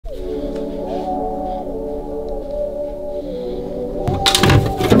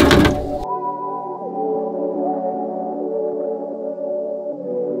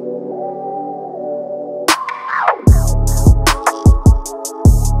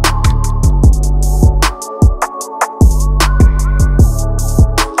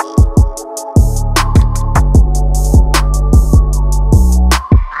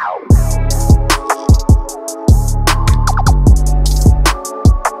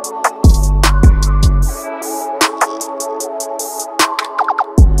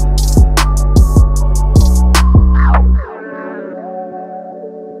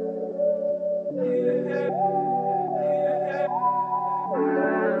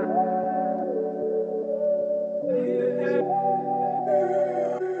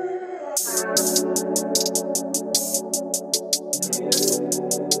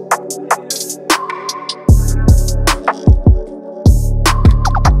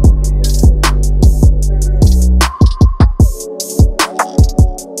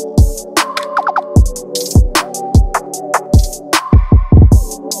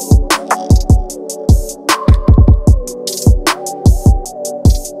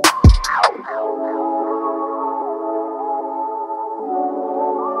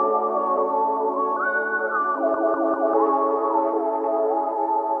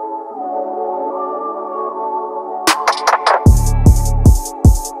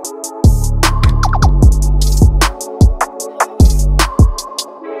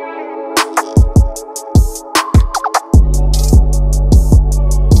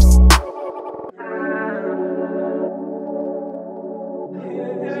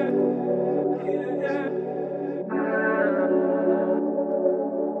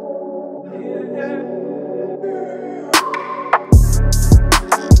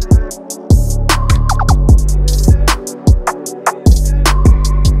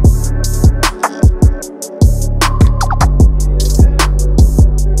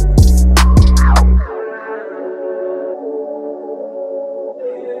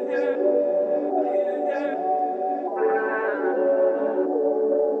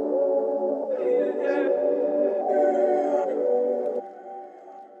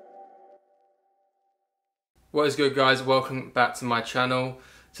What is good, guys? Welcome back to my channel.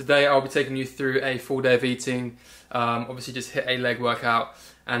 Today I'll be taking you through a full day of eating. Obviously just hit a leg workout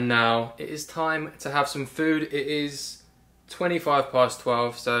and now it is time to have some food. It is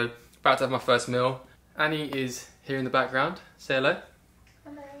 12:25, so about to have my first meal. Annie is here in the background. Say hello.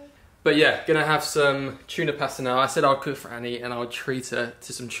 Hello. But yeah, gonna have some tuna pasta now. I said I'll cook for Annie and I'll treat her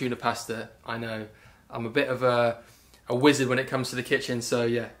to some tuna pasta. I know, I'm a bit of a wizard when it comes to the kitchen, so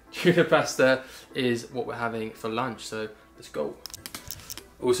yeah, tuna pasta is what we're having for lunch, so let's go.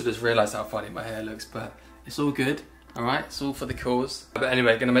 Also just realised how funny my hair looks, but it's all good, alright? It's all for the cause. But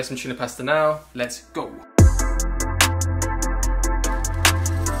anyway, gonna make some tuna pasta now. Let's go.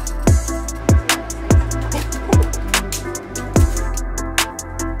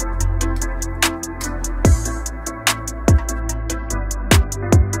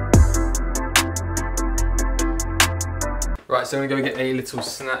 Right, so I'm gonna go get a little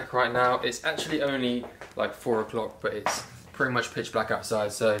snack right now. It's actually only like 4 o'clock, but it's pretty much pitch black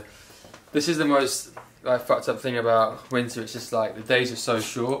outside. So this is the most fucked up thing about winter. It's just like the days are so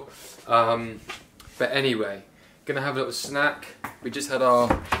short. But anyway, gonna have a little snack. We just had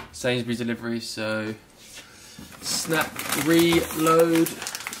our Sainsbury's delivery, so snack reload.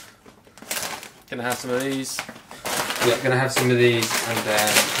 Gonna have some of these. Yeah, gonna have some of these, and then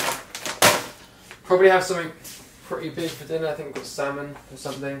probably have something pretty big for dinner. I think we've got salmon or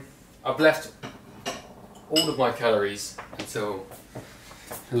something. I've left all of my calories until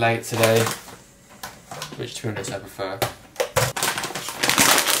late today. Which to be honest I prefer.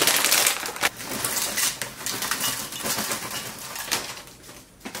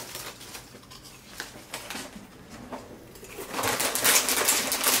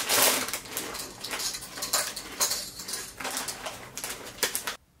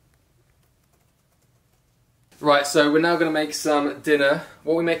 Right, so we're now going to make some dinner.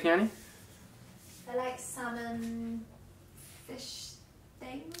 What are we making, Annie? I like salmon fish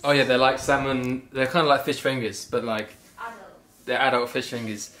things. Oh yeah, they're like salmon, they're kind of like fish fingers, but like Adult. they're adult fish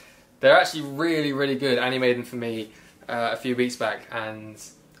fingers. They're actually really, really good. Annie made them for me a few weeks back and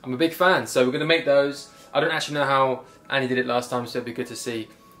I'm a big fan, so we're going to make those. I don't actually know how Annie did it last time, so it'd be good to see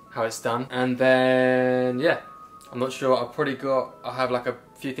how it's done. And then, yeah, I'm not sure, I'll have like a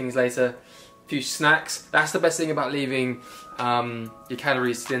few things later. Few snacks. That's the best thing about leaving your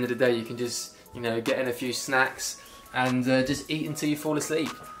calories to the end of the day. You can just, you know, get in a few snacks and just eat until you fall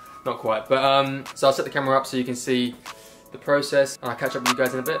asleep. Not quite, but so I'll set the camera up so you can see the process and I'll catch up with you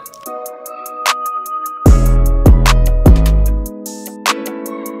guys in a bit.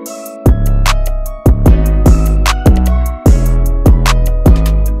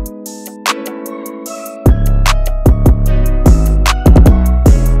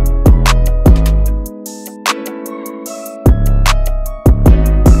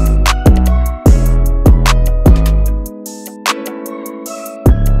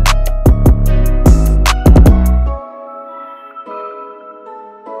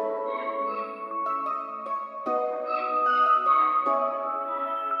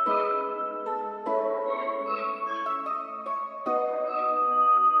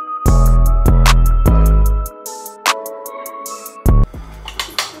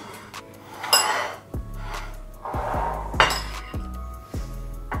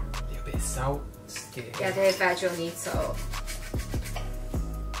 Salt. Yeah, det är veggie need salt.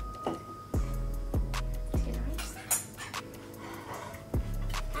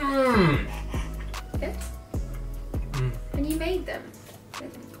 Mmm. Good. And you made them.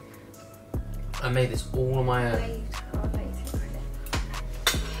 I made this all on my own.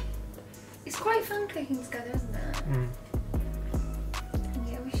 It's quite fun cooking together, isn't it? Mm.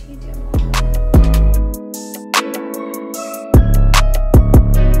 Yeah, we should do more.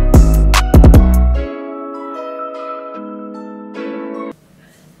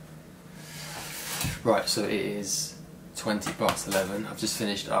 Right, so it is 11:20. I've just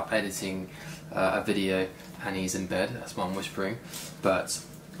finished up editing a video. Annie's in bed, that's why I'm whispering. But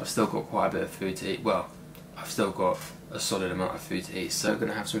I've still got quite a bit of food to eat. Well, I've still got a solid amount of food to eat. So I'm going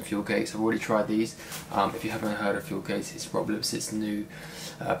to have some fuel cakes. I've already tried these. If you haven't heard of fuel cakes, it's Rob Lipsett's new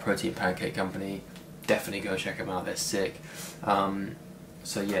protein pancake company. Definitely go check them out, they're sick.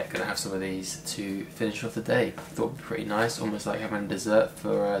 So yeah, gonna have some of these to finish off the day. Thought it'd be pretty nice, almost like having dessert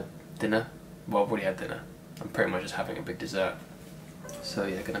for dinner. Well, I've already had dinner. I'm pretty much just having a big dessert. So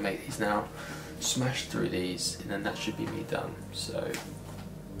yeah, gonna make these now, smash through these, and then that should be me done. So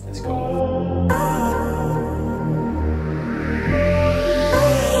let's go.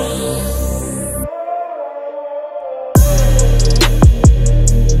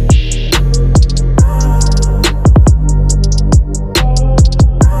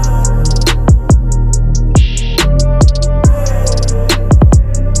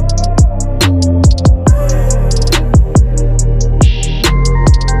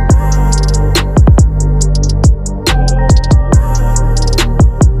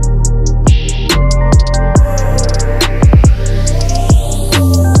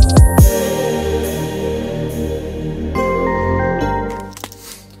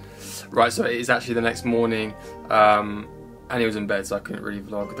 Right, so it is actually the next morning, and he was in bed, so I couldn't really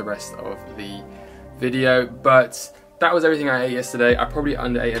vlog the rest of the video, but that was everything I ate yesterday. I probably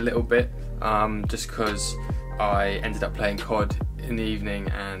underate a little bit, just because I ended up playing COD in the evening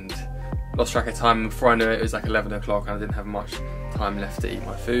and lost track of time. Before I knew it, it was like 11 o'clock and I didn't have much time left to eat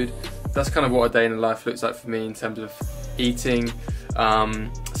my food. That's kind of what a day in the life looks like for me in terms of eating.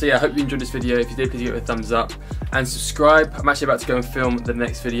 So yeah, I hope you enjoyed this video. If you did, please give it a thumbs up and subscribe. I'm actually about to go and film the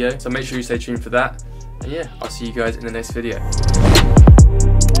next video, so make sure you stay tuned for that. And yeah, I'll see you guys in the next video.